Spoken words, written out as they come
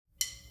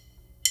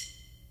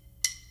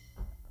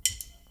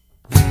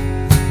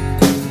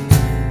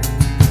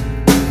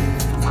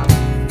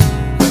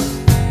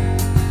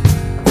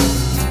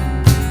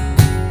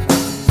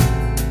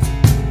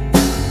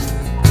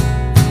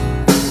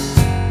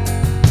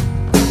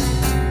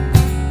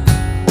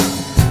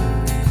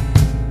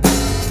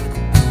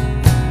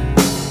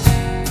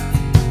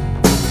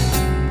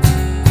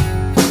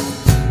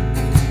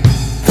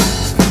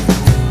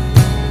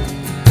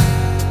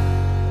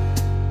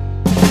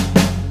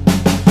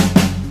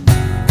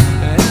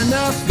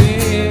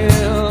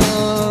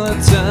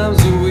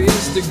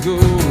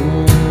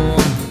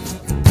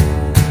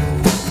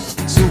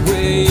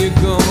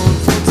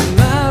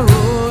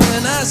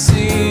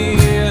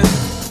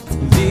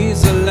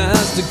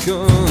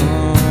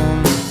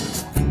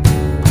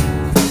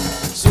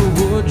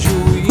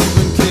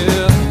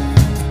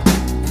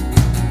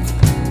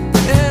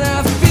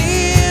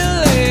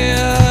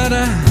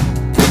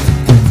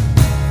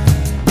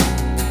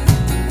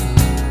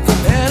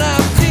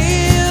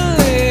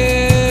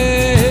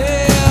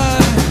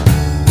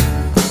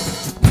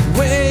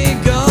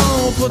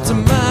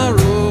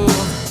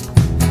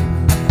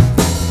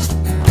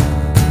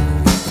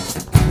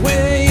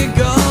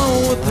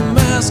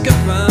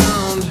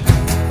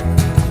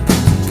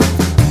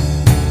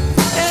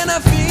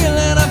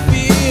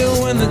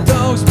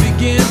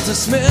to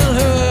smell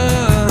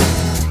her?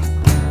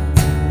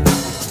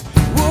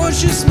 Would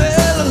she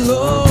smell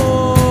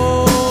alone?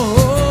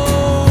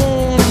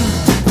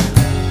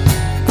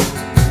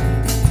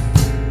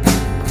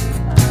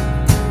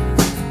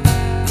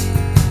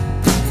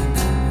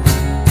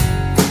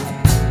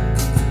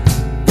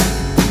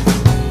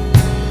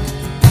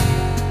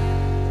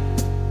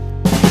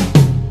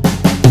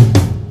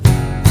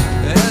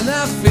 And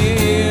I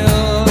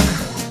feel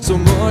so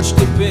much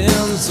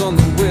depends on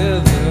the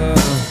weather.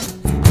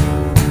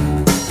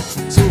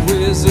 So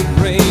is it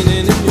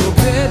raining in your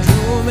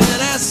bedroom?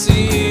 And I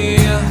see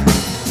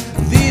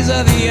these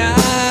are the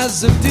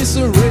eyes of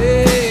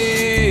disarray.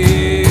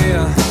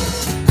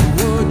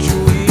 Would you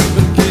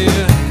even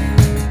care?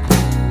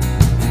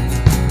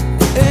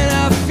 And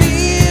I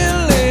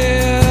feel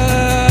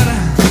it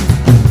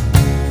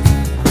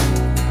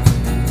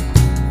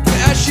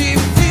as she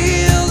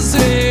feels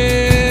it.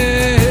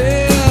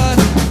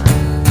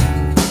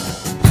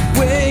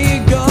 Where you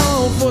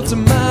going for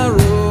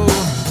tomorrow?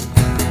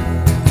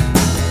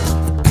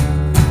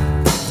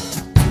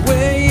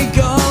 Where you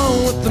going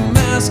with the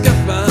mask I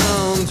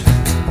found?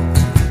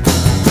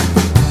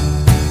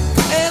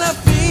 And I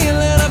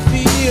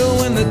feel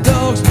when the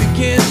dogs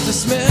begin to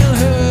smell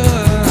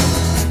her.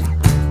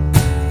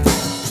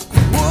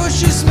 Would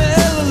she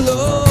smell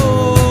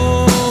alone?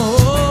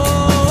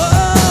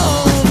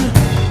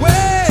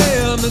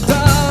 Well, the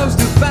dogs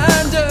do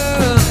find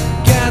her.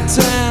 Got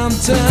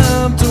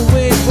time to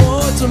wait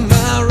for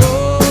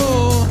tomorrow.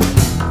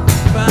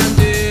 Find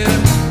it,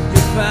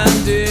 you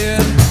find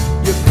it,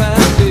 you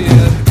find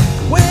it.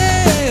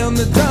 When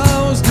the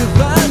dogs do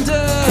find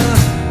her,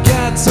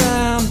 got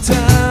time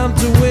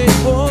to wait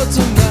for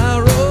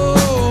tomorrow.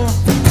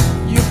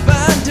 You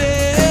find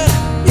it,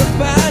 you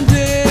find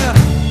it,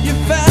 you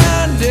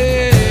find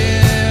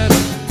it.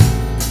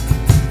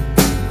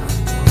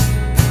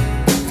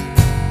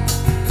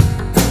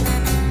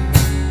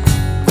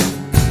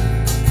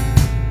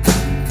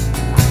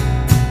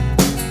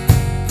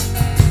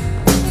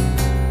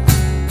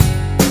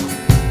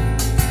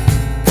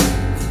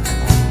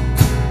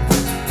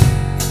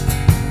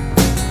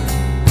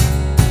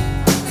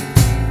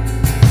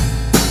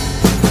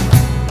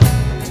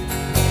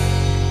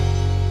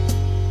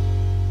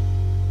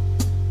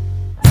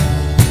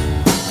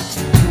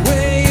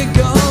 Where you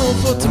going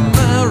for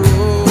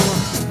tomorrow?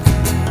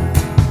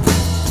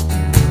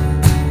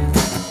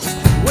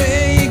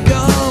 Where you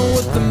going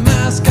with the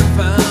mask I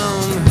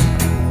found?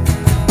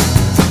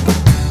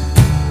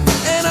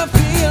 And I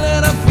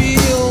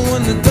feel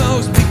when the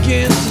dogs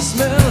begin to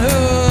smell her.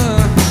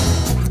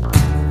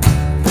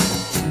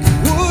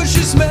 Would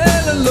she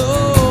smell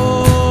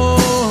alone?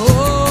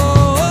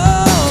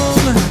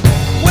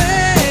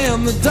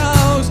 When the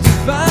dogs do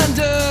find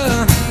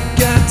her,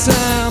 got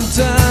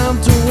time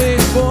to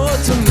wait for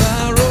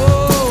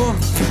tomorrow.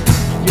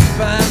 You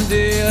find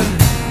it,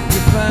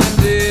 you find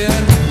it,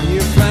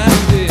 you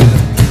find it.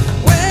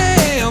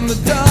 When the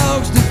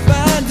dogs do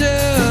find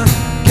her,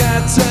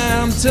 got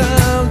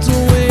time to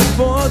wait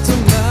for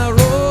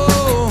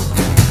tomorrow.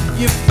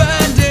 You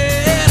find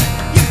it,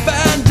 you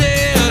find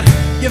it,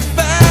 you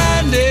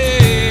find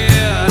it.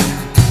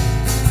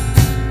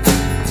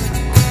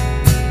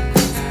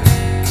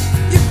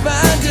 You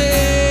find it.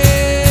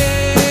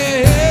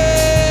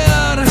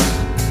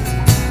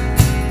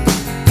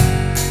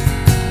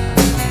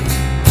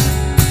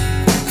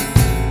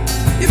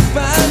 You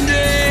find it. You find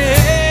it.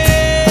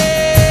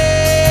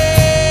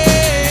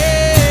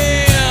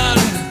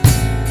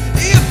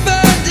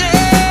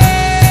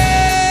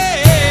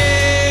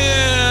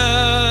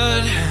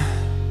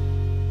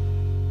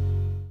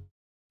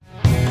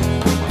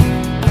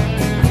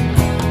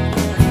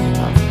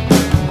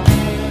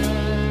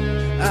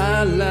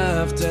 I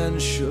laughed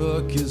and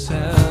shook his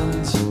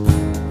hand.